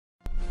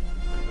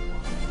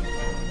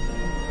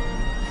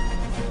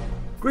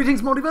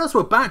Greetings Multiverse,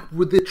 we're back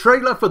with the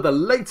trailer for the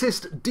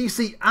latest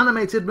DC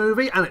animated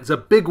movie, and it's a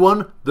big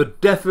one, The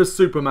Death of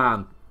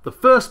Superman. The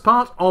first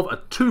part of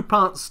a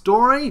two-part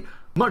story,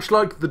 much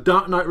like The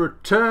Dark Knight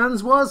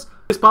Returns was.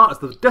 This part is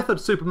The Death of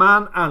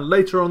Superman, and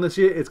later on this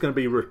year it's going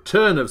to be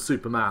Return of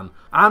Superman.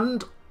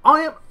 And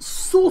I am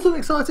sort of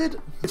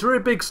excited. It's a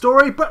really big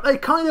story, but they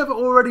kind of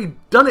already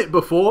done it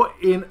before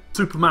in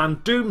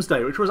Superman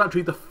Doomsday, which was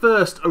actually the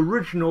first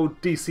original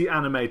DC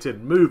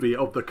animated movie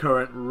of the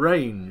current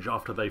range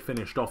after they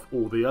finished off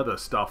all the other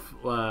stuff,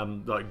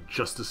 like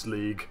Justice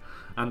League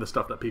and the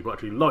stuff that people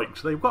actually liked.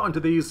 So they've got into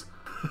these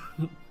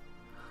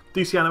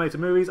DC animated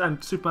movies,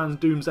 and Superman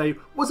Doomsday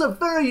was a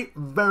very,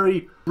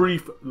 very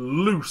brief,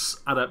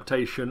 loose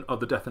adaptation of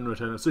The Death and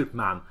Return of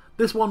Superman.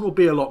 This one will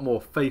be a lot more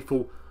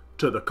faithful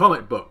to the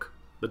comic book,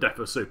 The Death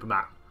of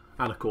Superman,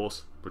 and of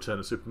course, Return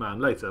of Superman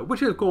later,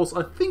 which of course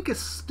I think is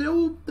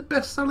still the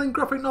best-selling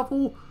graphic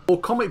novel or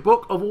comic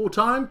book of all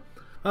time.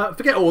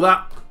 Forget all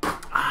that.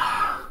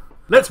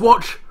 Let's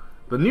watch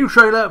the new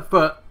trailer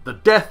for The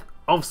Death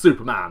of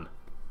Superman.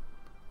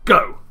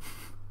 Go!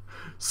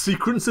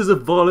 Sequences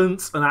of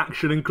violence and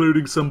action,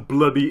 including some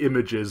bloody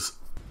images.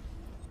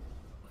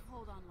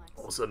 Hold on, Lex.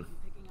 Awesome.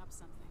 I'm picking up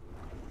something.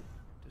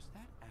 Does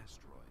that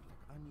asteroid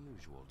look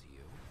unusual to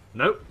you?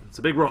 Nope, it's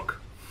a big rock.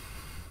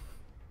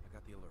 I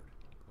got the alert.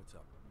 What's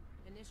up?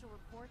 Initial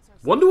reports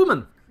are Wonder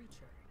Woman.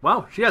 creature.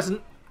 Wow, she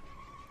hasn't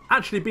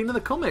actually been in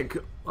the comic.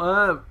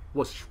 Well,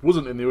 she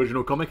wasn't in the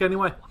original comic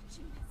anyway.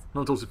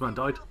 Not until Superman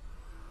died.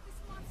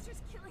 This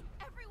monster's killing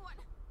everyone.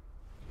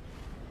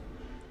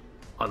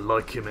 I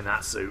like him in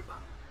that suit.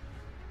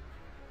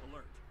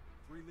 Alert.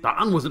 That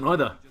one wasn't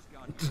either.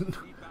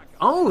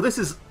 Oh, this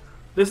is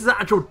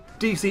actual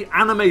DC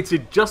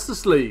animated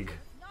Justice League.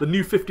 The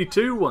new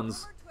 52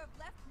 ones. To have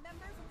left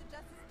members of the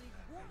Justice League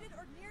wounded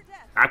or near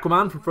death.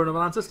 Aquaman from Throne of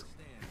Atlantis.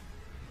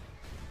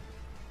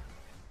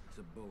 It's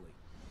a bully.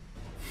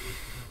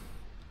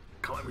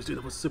 Can't wait to do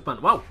that with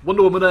Superman. Wow,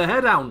 Wonder Woman with her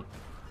hair down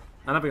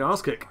and having an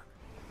ass kick.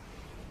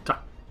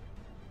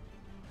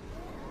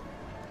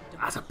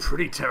 That's a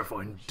pretty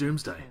terrifying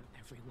Doomsday.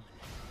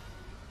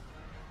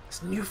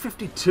 It's new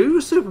 52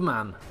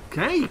 Superman.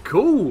 Okay,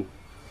 cool.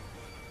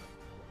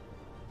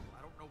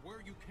 I don't know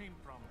where you came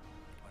from,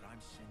 but I'm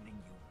sending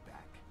you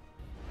back.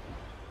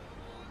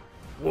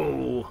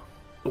 Whoa.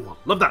 Oh,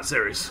 I love that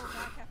series. Go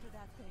back after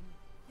that thing.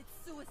 It's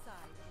suicide.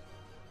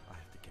 I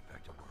have to get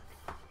back to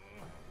work.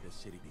 This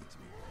city needs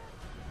me.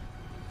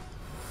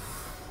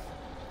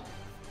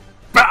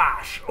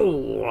 Bash!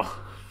 Oh.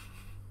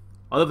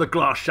 I love the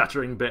glass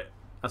shattering bit.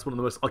 That's one of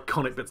the most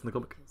iconic bits in the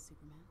comic.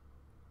 Superman.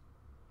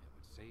 It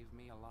would save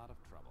me a lot of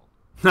trouble.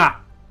 Ha!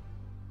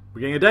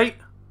 We're getting a date?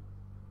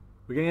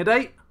 We're getting a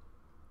date?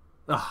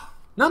 Oh.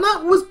 Now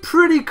that was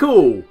pretty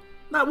cool.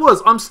 That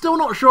was. I'm still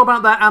not sure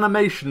about that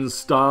animation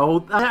style.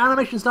 That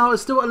animation style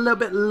is still a little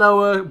bit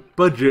lower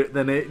budget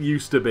than it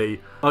used to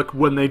be. Like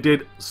when they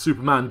did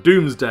Superman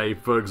Doomsday,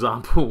 for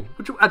example.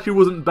 Which actually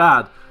wasn't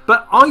bad.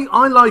 But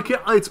I like it.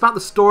 It's about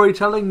the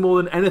storytelling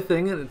more than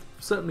anything. And it's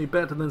certainly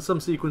better than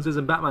some sequences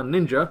in Batman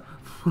Ninja.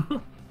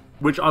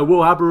 Which I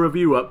will have a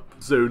review up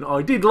soon.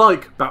 I did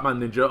like Batman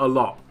Ninja a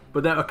lot.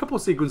 But there are a couple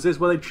of sequences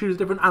where they choose a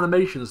different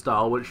animation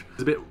style, which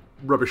is a bit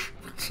rubbish.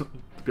 To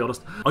be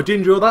honest. I do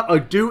enjoy that. I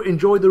do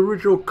enjoy the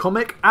original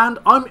comic, and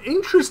I'm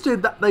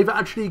interested that they've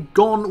actually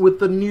gone with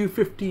the new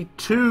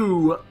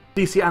 52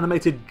 DC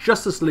animated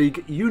Justice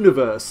League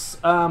universe,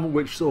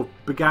 which sort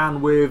of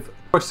began with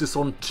Crisis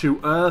on Two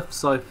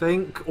Earths, I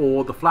think,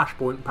 or the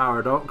Flashpoint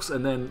Paradox,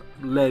 and then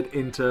led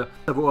into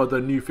several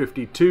other new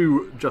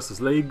 52 Justice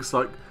Leagues,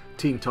 like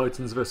Teen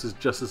Titans vs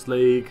Justice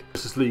League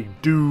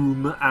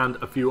Doom, and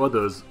a few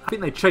others. I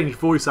think they changed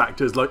voice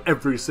actors like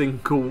every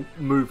single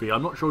movie.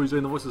 I'm not sure who's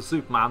doing the voice of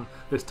Superman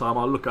this time.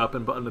 I'll look up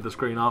and put under the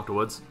screen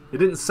afterwards. It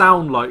didn't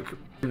sound like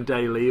Tim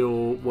Daly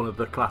or one of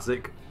the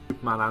classic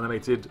Superman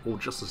animated or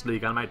Justice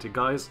League animated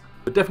guys.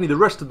 But definitely the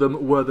rest of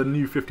them were the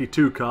new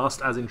 52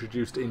 cast as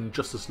introduced in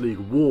Justice League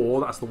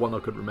War. That's the one I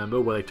could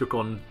remember, where they took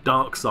on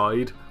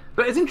Darkseid.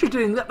 But it's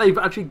interesting that they've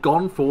actually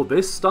gone for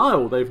this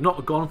style. They've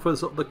not gone for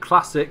sort of the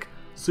classic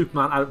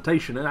Superman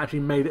adaptation and actually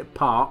made it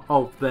part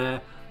of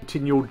their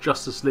continual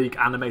Justice League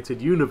animated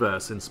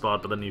universe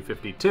inspired by the new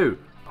 52.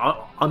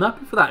 I'm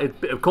happy for that. A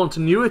bit of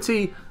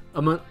continuity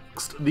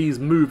amongst these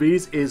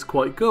movies is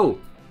quite cool.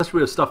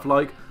 Especially with stuff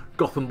like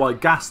Gotham by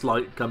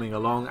Gaslight coming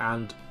along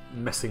and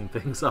messing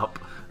things up.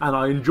 And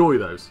I enjoy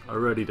those. I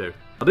really do.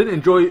 I didn't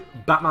enjoy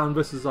Batman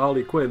vs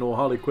Harley Quinn, or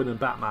Harley Quinn and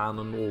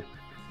Batman,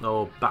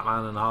 or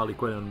Batman and Harley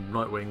Quinn and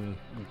Nightwing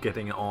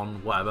getting it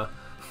on, whatever.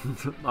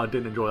 I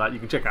didn't enjoy that. You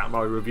can check out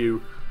my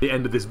review at the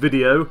end of this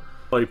video.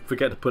 I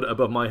forget to put it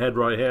above my head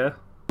right here.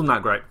 Wasn't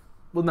that great?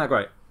 Wasn't that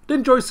great? Did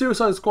enjoy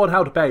Suicide Squad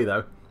How to Pay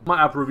though. Might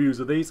have reviews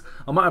of these.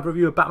 I might have a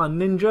review of Batman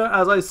Ninja,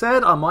 as I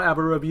said. I might have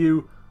a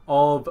review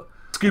of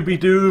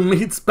Scooby-Doo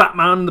meets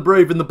Batman the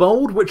Brave and the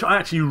Bold, which I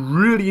actually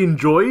really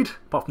enjoyed,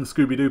 apart from the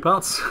Scooby-Doo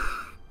parts.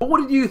 But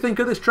what did you think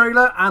of this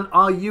trailer, and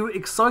are you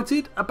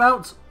excited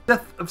about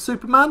Death of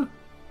Superman?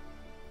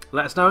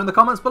 let us know in the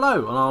comments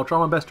below and I'll try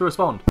my best to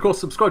respond. Of course,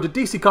 subscribe to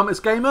DC Comics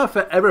Gamer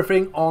for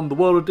everything on the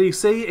world of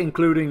DC,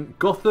 including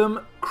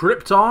Gotham,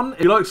 Krypton.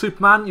 If you like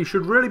Superman, you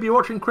should really be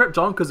watching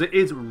Krypton because it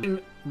is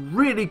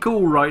really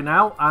cool right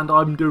now and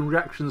I'm doing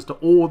reactions to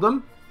all of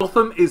them.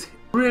 Gotham is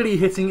really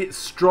hitting its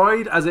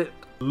stride as it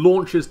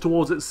launches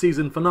towards its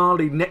season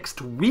finale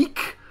next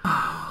week.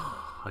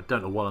 I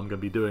don't know what I'm going to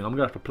be doing. I'm going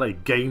to have to play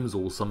games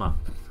all summer.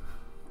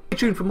 Stay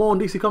tuned for more on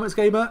DC Comics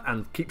Gamer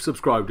and keep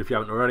subscribed if you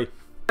haven't already.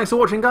 Thanks for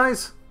watching,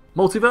 guys.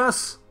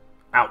 Multiverse,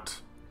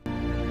 out.